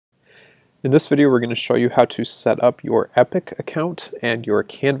In this video, we're going to show you how to set up your Epic account and your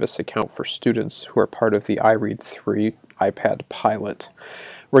Canvas account for students who are part of the iRead3 iPad pilot.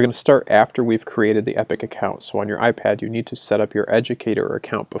 We're going to start after we've created the Epic account. So on your iPad, you need to set up your educator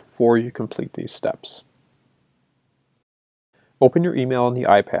account before you complete these steps. Open your email on the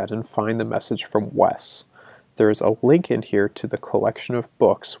iPad and find the message from Wes. There is a link in here to the collection of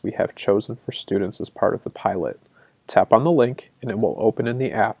books we have chosen for students as part of the pilot. Tap on the link and it will open in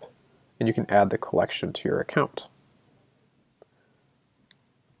the app, and you can add the collection to your account.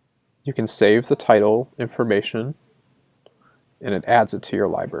 You can save the title information and it adds it to your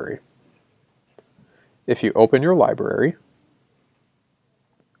library. If you open your library,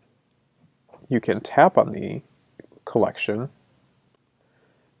 you can tap on the collection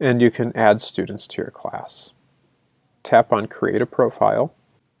and you can add students to your class. Tap on Create a Profile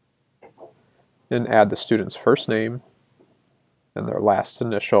and add the student's first name and their last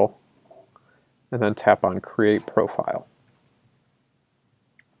initial, and then tap on Create Profile.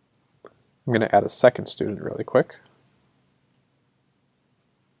 I'm going to add a second student really quick.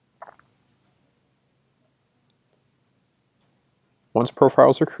 Once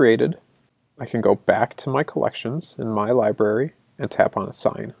profiles are created, I can go back to my collections in my library and tap on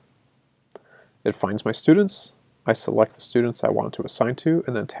Assign. It finds my students, I select the students I want to assign to,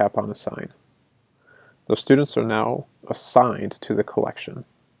 and then tap on Assign. Those students are now assigned to the collection.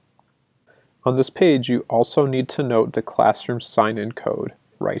 On this page, you also need to note the classroom sign-in code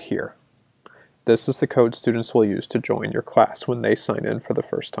right here. This is the code students will use to join your class when they sign in for the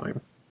first time.